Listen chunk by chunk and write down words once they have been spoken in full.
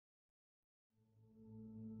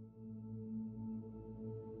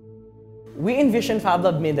We envision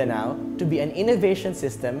Fablab Mindanao to be an innovation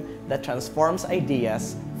system that transforms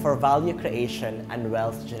ideas for value creation and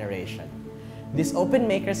wealth generation. This open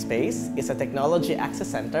makerspace is a technology access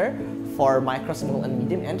center for micro, small, and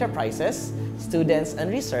medium enterprises, students, and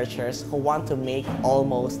researchers who want to make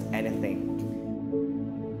almost anything.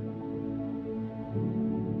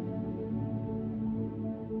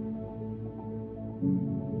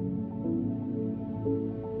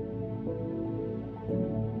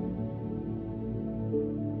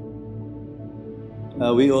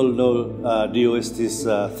 We all know DOST's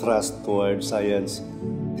thrust towards science,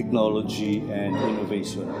 technology, and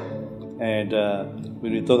innovation. And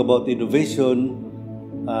when we talk about innovation,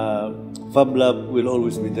 Fablab will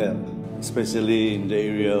always be there, especially in the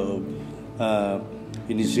area of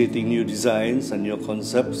initiating new designs and new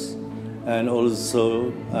concepts, and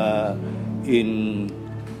also in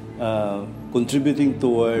contributing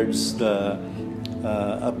towards the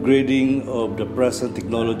upgrading of the present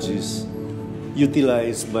technologies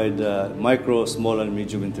utilized by the micro, small, and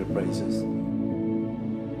medium enterprises.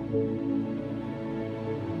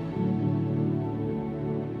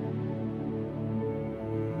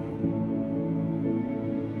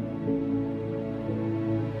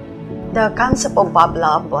 The concept of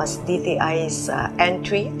Fablab was DTI's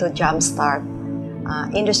entry to jumpstart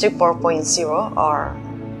Industry 4.0, or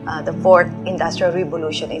the fourth industrial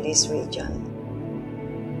revolution in this region.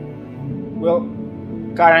 Well,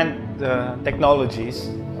 current technologies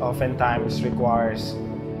oftentimes requires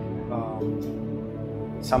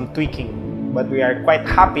some tweaking, but we are quite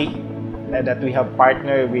happy that we have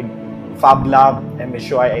partnered with Fablab and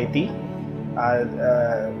MSUIIT.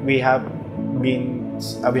 We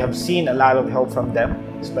have seen a lot of help from them,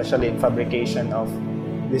 especially in fabrication of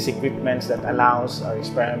these equipments that allows our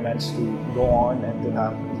experiments to go on and to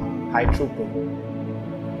have high throughput.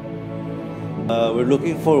 We're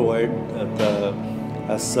looking forward at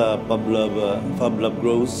as Fablab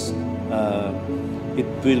grows, it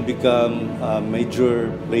will become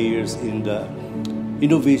major players in the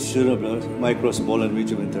innovation of the micro, small, and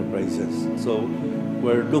medium enterprises. So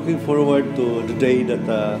we're looking forward to the day that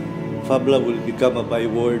Fablab will become a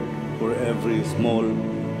byword for every small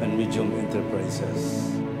and medium enterprises.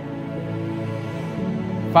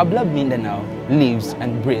 Fablab Mindanao lives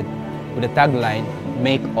and breathes with the tagline,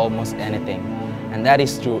 "Make almost anything." And that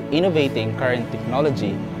is through innovating current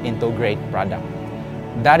technology into great product.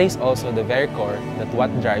 That is also the very core that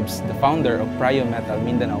what drives the founder of Metal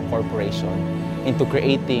Mindanao Corporation into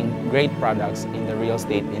creating great products in the real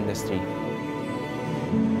estate industry.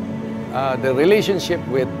 The relationship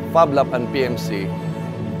with Fablab and PMC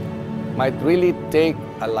might really take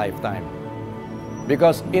a lifetime,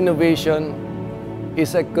 because innovation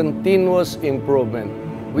is a continuous improvement.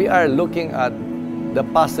 We are looking at the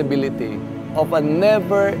possibility of a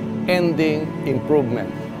never-ending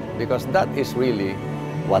improvement, because that is really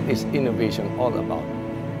what is innovation all about.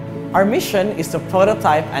 Our mission is to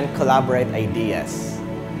prototype and collaborate ideas.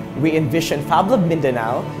 We envision Fablab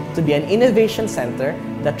Mindanao to be an innovation center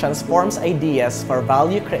that transforms ideas for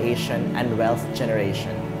value creation and wealth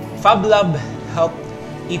generation. Fablab helped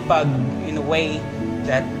IPAG in a way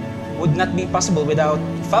that would not be possible without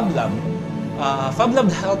Fablab.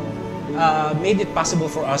 Fablab helped made it possible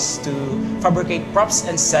for us to fabricate props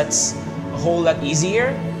and sets a whole lot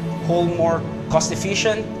easier, more cost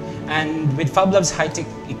efficient, and with Fablab's high-tech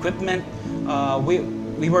equipment,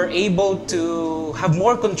 we were able to have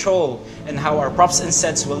more control in how our props and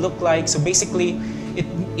sets will look like. So basically,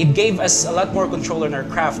 it gave us a lot more control in our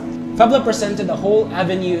craft. Fablab presented a whole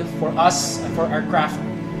avenue for us, for our craft,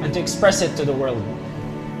 and to express it to the world.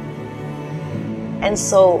 And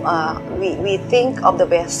so we think of the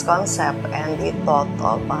best concept, and we thought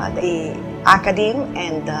of the academe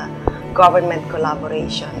and the government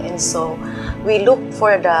collaboration. And so we looked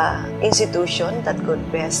for the institution that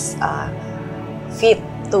could best fit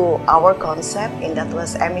to our concept, and that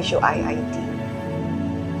was MSUIIT.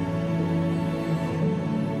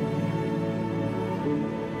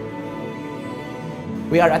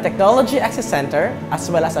 We are a technology access center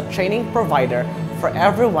as well as a training provider for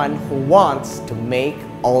everyone who wants to make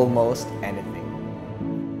almost anything.